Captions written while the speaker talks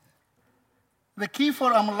The key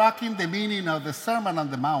for unlocking the meaning of the Sermon on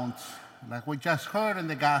the Mount, like we just heard in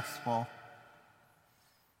the Gospel,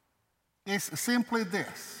 is simply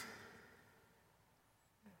this.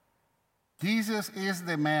 Jesus is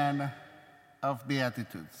the man of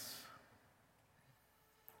Beatitudes.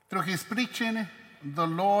 Through his preaching, the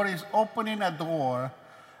Lord is opening a door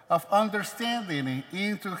of understanding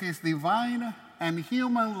into his divine and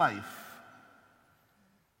human life.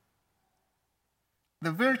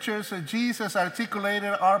 The virtues that Jesus articulated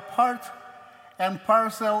are part and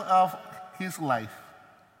parcel of his life,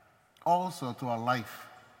 also to our life.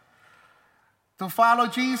 To follow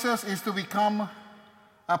Jesus is to become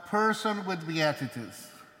a person with beatitudes,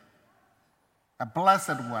 a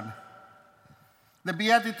blessed one. The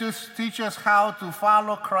Beatitudes teach us how to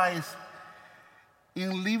follow Christ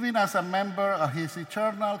in living as a member of his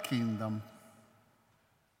eternal kingdom.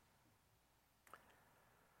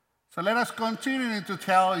 So let us continue to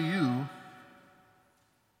tell you,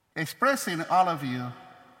 expressing all of you,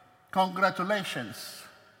 congratulations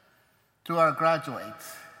to our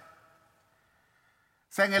graduates.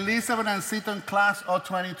 St. Elizabeth and Seton class of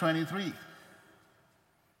 2023.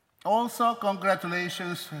 Also,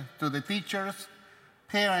 congratulations to the teachers,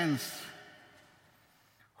 parents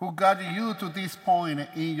who got you to this point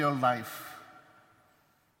in your life.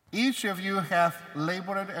 Each of you have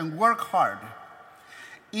labored and worked hard,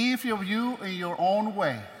 each of you in your own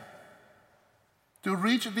way, to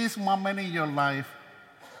reach this moment in your life,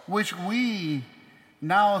 which we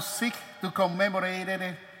now seek to commemorate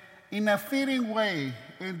it in a fitting way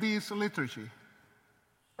in this liturgy.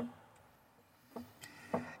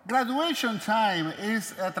 Graduation time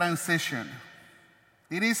is a transition.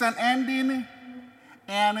 It is an ending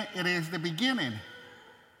and it is the beginning.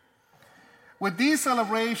 With this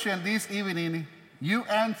celebration this evening, you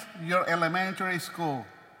end your elementary school,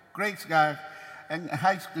 grade school, and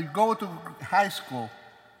go to high school.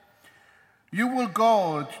 You will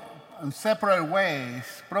go in separate ways,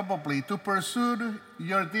 probably, to pursue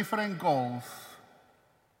your different goals.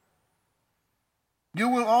 You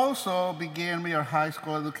will also begin your high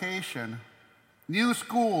school education. New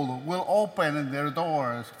school will open their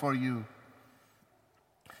doors for you.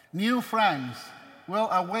 New friends will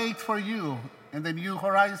await for you in the new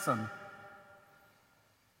horizon.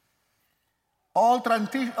 All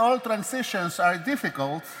transitions are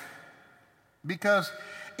difficult because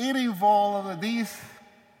it involves this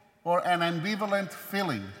or an ambivalent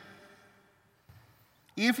feeling.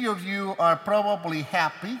 Each of you are probably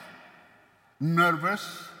happy,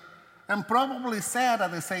 nervous, and probably sad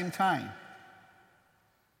at the same time.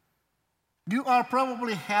 You are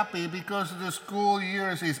probably happy because the school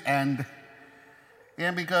year is end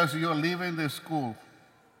and because you're leaving the school.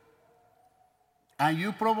 And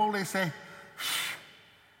you probably say,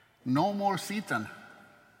 no more Seton.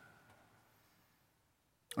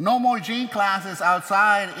 No more gym classes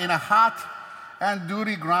outside in a hot and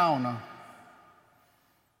dirty ground.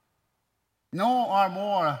 No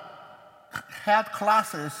more had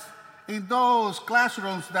classes in those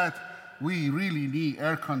classrooms that we really need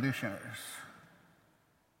air conditioners.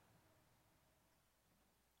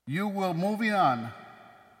 You will moving on.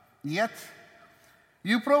 Yet,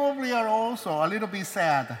 you probably are also a little bit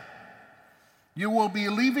sad. You will be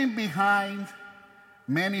leaving behind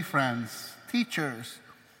many friends, teachers,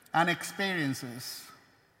 and experiences.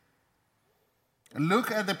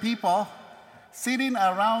 Look at the people sitting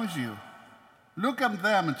around you. Look at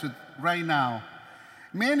them right now.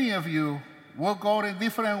 Many of you will go in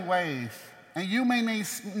different ways, and you may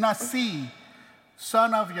not see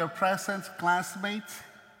some of your present classmates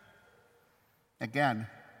again,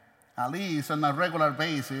 at least on a regular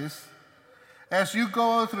basis. As you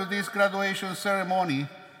go through this graduation ceremony,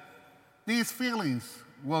 these feelings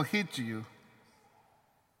will hit you.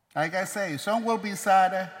 Like I say, some will be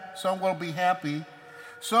sad, some will be happy,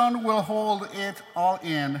 some will hold it all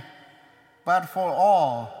in, but for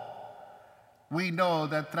all, we know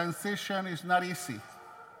that transition is not easy.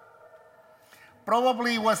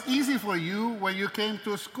 Probably it was easy for you when you came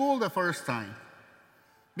to school the first time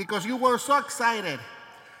because you were so excited.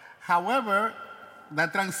 However, the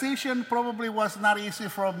transition probably was not easy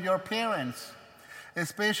from your parents,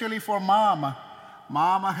 especially for mom.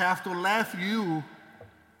 Mama have to leave you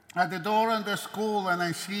at the door of the school, and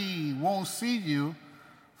then she won't see you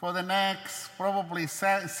for the next probably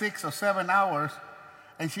 6 or 7 hours,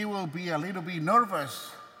 and she will be a little bit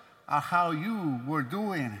nervous at how you were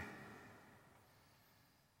doing.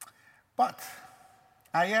 But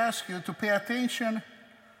I ask you to pay attention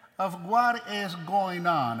of what is going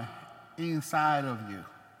on inside of you.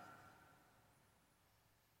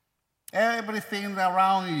 Everything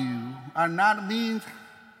around you are not meant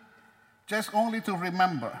just only to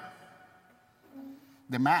remember.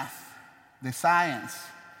 The math, the science,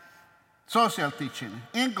 social teaching,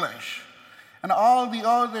 English, and all the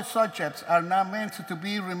other subjects are not meant to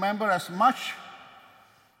be remembered as much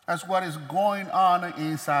as what is going on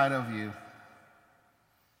inside of you.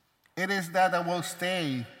 It is that will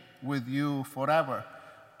stay with you forever.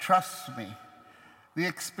 Trust me. The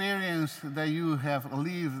experience that you have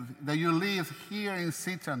lived, that you live here in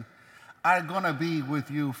Seton, are going to be with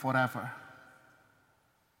you forever.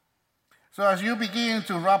 So as you begin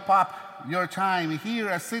to wrap up your time here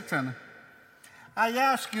at Seton, I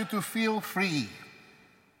ask you to feel free,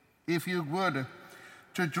 if you would,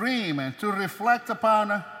 to dream and to reflect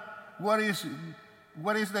upon what is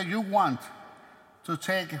that you want to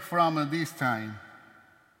take from this time.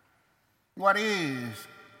 What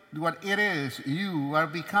it is you are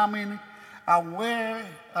becoming aware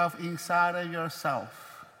of inside of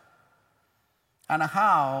yourself, and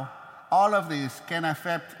how all of this can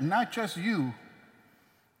affect not just you,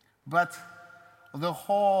 but the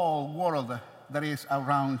whole world that is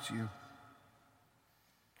around you.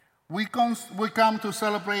 We come to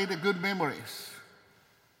celebrate the good memories,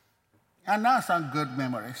 and not some good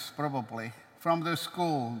memories, probably, from the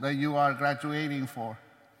school that you are graduating for.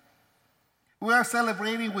 We are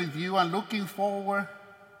celebrating with you and looking forward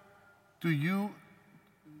to your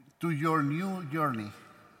new journey.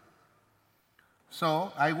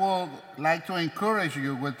 So I would like to encourage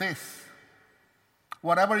you with this.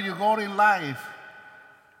 Whatever you go in life,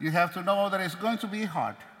 you have to know that it's going to be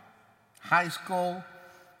hard. High school,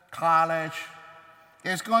 college,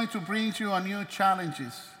 it's going to bring you new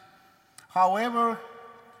challenges. However,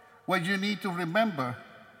 what you need to remember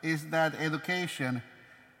is that education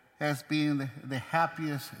has been the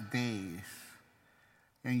happiest days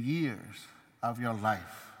and years of your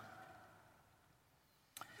life.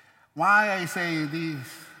 Why I say this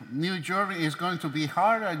new journey is going to be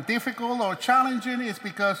hard and difficult or challenging is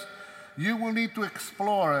because you will need to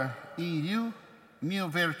explore in you new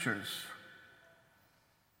virtues.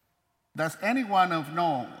 Does anyone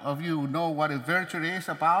of you know what a virtue is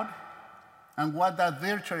about, and what that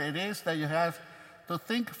virtue it is that you have to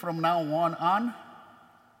think from now on?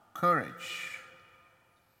 Courage.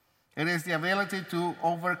 It is the ability to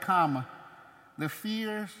overcome the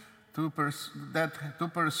fears to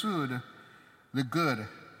pursue the good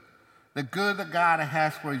that God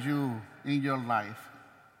has for you in your life.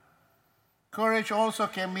 Courage also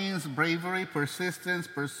can mean bravery, persistence,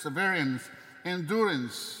 perseverance,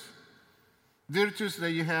 endurance, virtues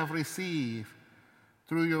that you have received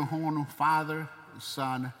through your own Father,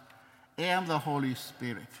 Son, and the Holy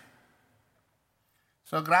Spirit.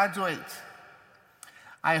 So graduates,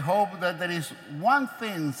 I hope that there is one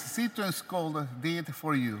thing Seton School did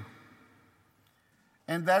for you,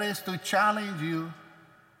 and that is to challenge you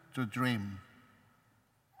to dream.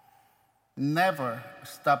 Never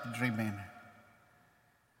stop dreaming.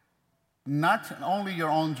 Not only your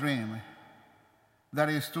own dream that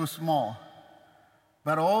is too small,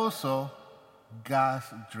 but also God's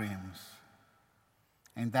dreams.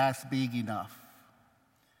 And that's big enough.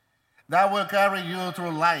 That will carry you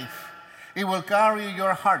through life. It will carry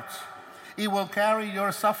your heart. It will carry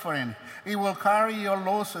your suffering. It will carry your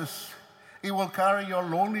losses. It will carry your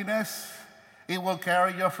loneliness. It will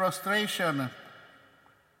carry your frustration.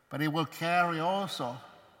 But it will carry also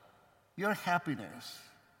your happiness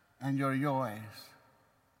and your joys.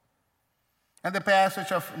 In the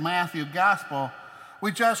passage of Matthew Gospel,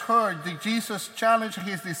 we just heard that Jesus challenged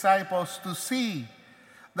his disciples to see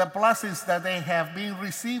the blessings that they have been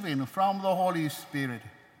receiving from the Holy Spirit.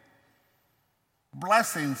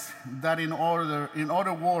 Blessings that in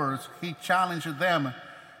other words, he challenged them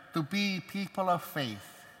to be people of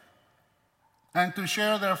faith and to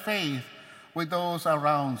share their faith with those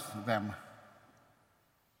around them.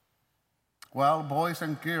 Well, boys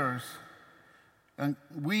and girls, and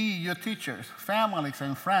we, your teachers, families,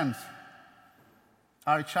 and friends,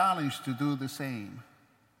 are challenged to do the same.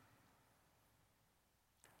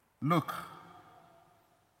 Look,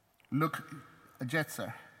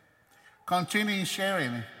 Jetser. Continue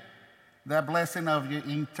sharing the blessing of your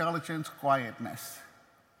intelligent quietness,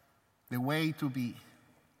 the way to be.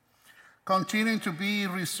 Continue to be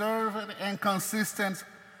reserved and consistent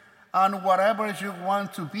on whatever you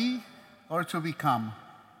want to be or to become.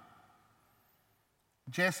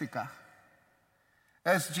 Jessica,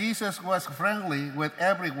 as Jesus was friendly with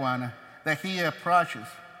everyone that he approaches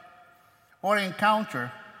or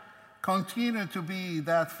encounters, continue to be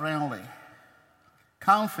that friendly,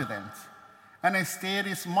 confident, and a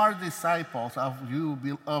steady, smart disciples of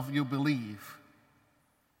you believe.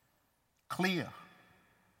 Clear,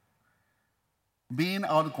 being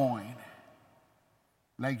outgoing,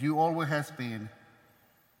 like you always has been.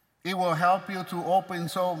 It will help you to open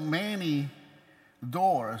so many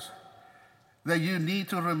doors that you need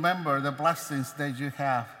to remember the blessings that you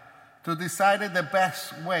have to decide the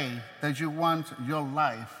best way that you want your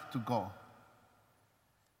life to go.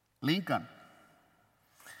 Lincoln.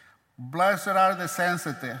 Blessed are the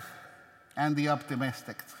sensitive and the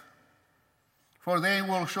optimistic, for they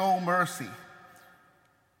will show mercy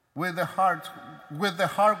with the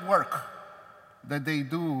hard work that they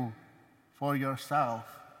do for yourself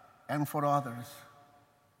and for others.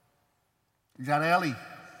 Yareli,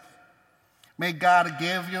 may God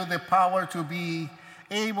give you the power to be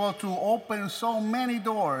able to open so many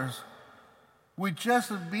doors with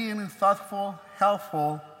just being thoughtful,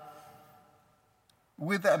 helpful,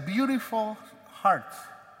 with a beautiful heart.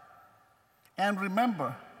 And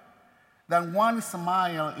remember that one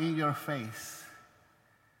smile in your face,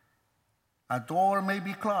 a door may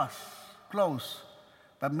be closed,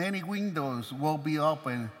 but many windows will be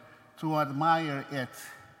open to admire it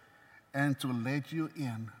and to let you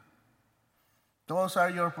in. Those are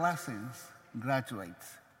your blessings,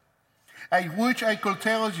 graduates. I wish I could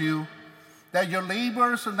tell you that your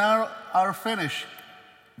labors now are finished,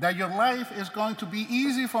 that your life is going to be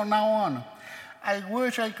easy from now on. I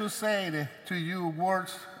wish I could say to you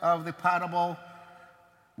words of the parable,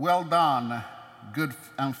 well done, good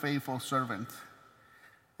and faithful servant.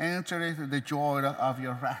 Enter into the joy of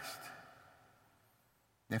your rest.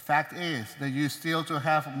 The fact is that you still to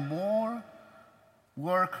have more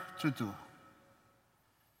work to do.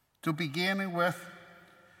 To begin with,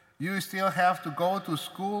 you still have to go to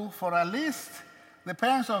school for at least,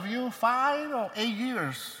 depends on you, 5 or 8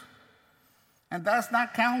 years. And that's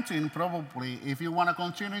not counting, probably, if you want to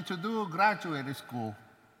continue to do graduate school.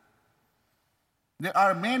 There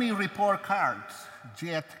are many report cards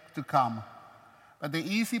yet to come. But the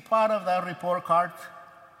easy part of that report card,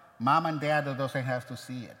 mom and dad doesn't have to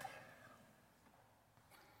see it.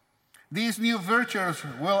 These new virtues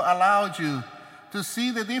will allow you to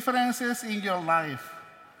see the differences in your life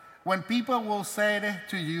when people will say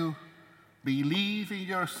to you, believe in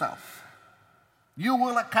yourself. You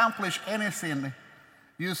will accomplish anything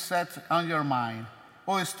you set on your mind,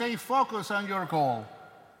 or stay focused on your goal.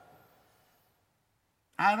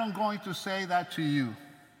 I'm not going to say that to you.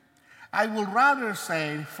 I would rather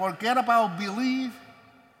say, forget about believe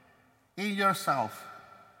in yourself.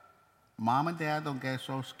 Mom and dad, don't get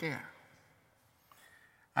so scared.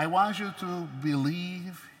 I want you to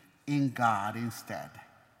believe in God instead.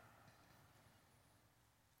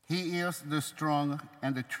 He is the strong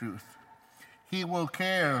and the truth. He will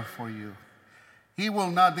care for you. He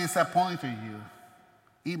will not disappoint you.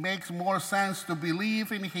 It makes more sense to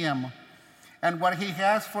believe in him and what he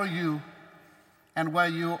has for you and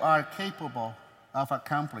what you are capable of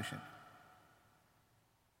accomplishing.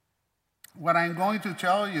 What I'm going to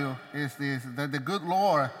tell you is this, that the good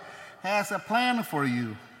Lord has a plan for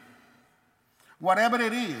you. Whatever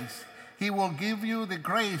it is, he will give you the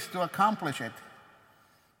grace to accomplish it.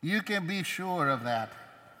 You can be sure of that.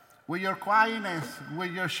 With your quietness,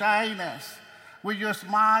 with your shyness, with your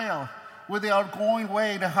smile, with the outgoing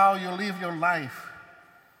way to how you live your life.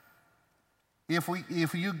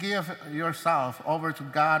 If you give yourself over to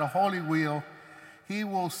God's holy will, he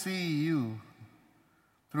will see you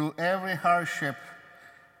through every hardship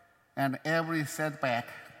and every setback.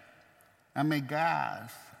 And may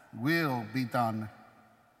God's will be done.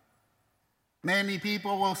 Many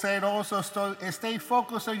people will say also, stay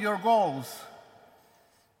focused on your goals.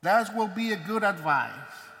 That will be a good advice.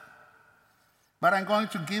 But I'm going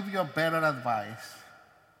to give you a better advice.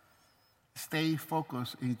 Stay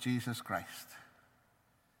focused in Jesus Christ.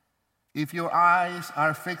 If your eyes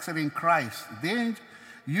are fixed in Christ, then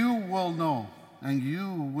you will know and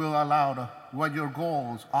you will allow what your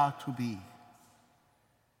goals ought to be.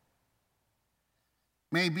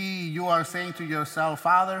 Maybe you are saying to yourself,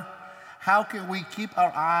 Father, how can we keep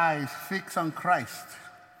our eyes fixed on Christ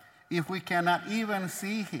if we cannot even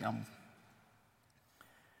see him?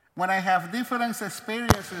 When I have different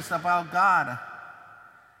experiences about God,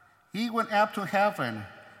 he went up to heaven.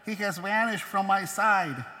 He has vanished from my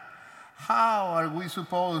side. How are we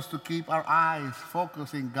supposed to keep our eyes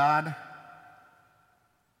focused in God?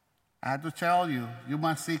 I have to tell you, you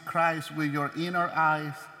must see Christ with your inner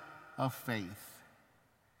eyes of faith.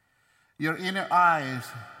 Your inner eyes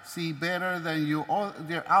see better than your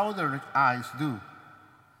outer eyes do.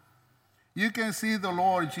 You can see the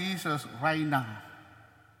Lord Jesus right now.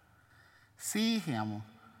 See him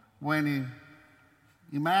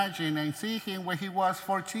imagine and see him when he was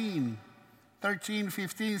 14, 13,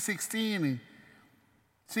 15, 16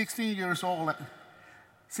 years old.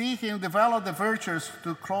 See him develop the virtues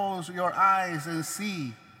to close your eyes and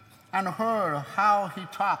see, and heard how he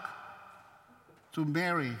talked to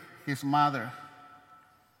Mary, his mother.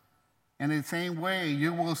 And in the same way,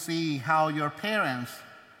 you will see how your parents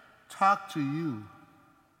talk to you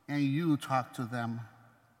and you talk to them.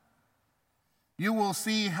 You will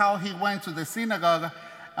see how he went to the synagogue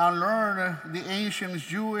and learned the ancient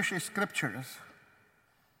Jewish scriptures,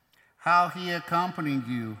 how he accompanied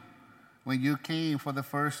you when you came for the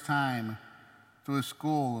first time to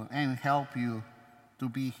school and helped you to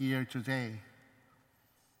be here today.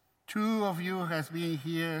 2 of you has been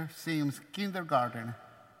here since kindergarten.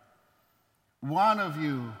 1 of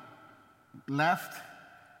you left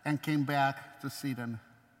and came back to Seton.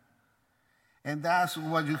 And that's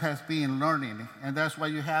what you have been learning, and that's why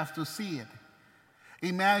you have to see it.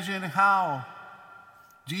 Imagine how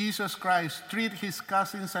Jesus Christ treated his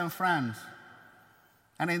cousins and friends.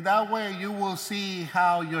 And in that way, you will see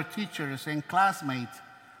how your teachers and classmates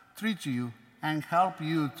treat you and help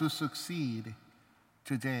you to succeed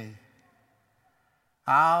today.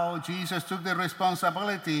 How Jesus took the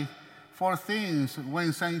responsibility for things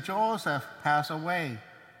when St. Joseph passed away,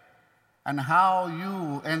 and how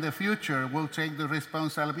you in the future will take the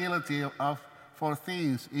responsibility for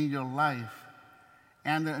things in your life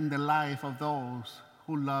and in the life of those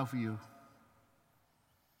who love you.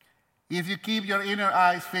 If you keep your inner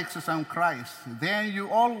eyes fixed on Christ, then you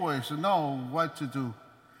always know what to do,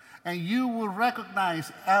 and you will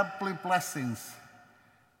recognize every blessings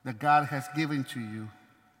that God has given to you.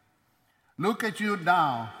 Look at you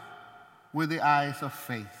now with the eyes of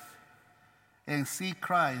faith and see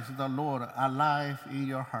Christ the Lord alive in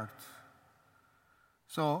your heart.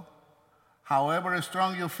 So, however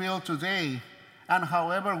strong you feel today, and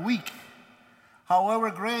however weak,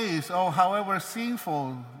 however grace, or however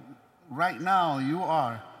sinful right now you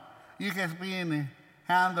are, you have been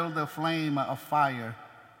handled the flame of fire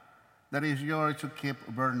that is yours to keep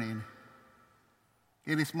burning.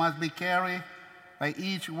 Must be carried by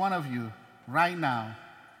each one of you right now,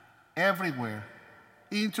 everywhere,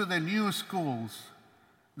 into the new schools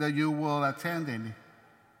that you will attend in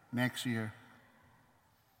next year.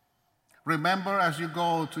 Remember, as you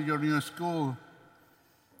go to your new school,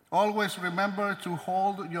 always remember to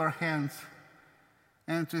hold your hands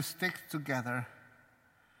and to stick together.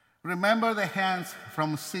 Remember the hands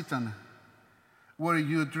from Seton, where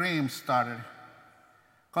your dreams started.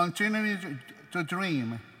 Continue to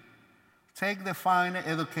dream. Take the fine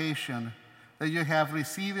education that you have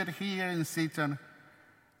received here in Seton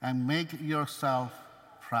and make yourself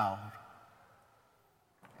proud.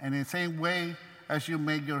 And in the same way as you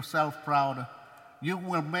make yourself proud, you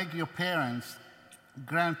will make your parents,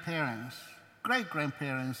 grandparents,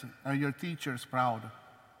 great-grandparents, and your teachers proud.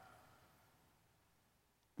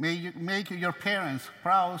 May you make your parents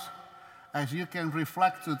proud as you can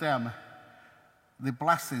reflect to them the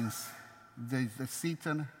blessings that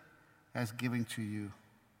Seton has given to you.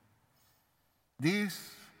 This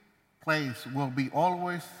place will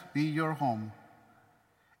always be your home.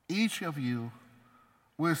 Each of you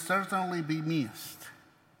will certainly be missed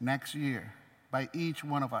next year by each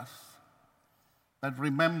one of us. But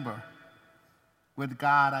remember, with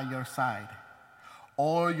God at your side,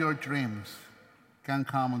 all your dreams can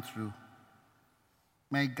come true.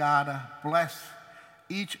 May God bless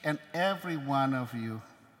each and every one of you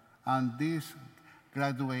on this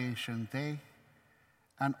graduation day,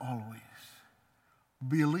 and always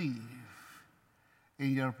believe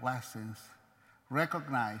in your blessings.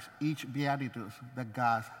 Recognize each beatitude that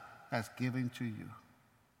God has given to you.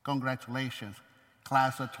 Congratulations,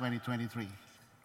 class of 2023.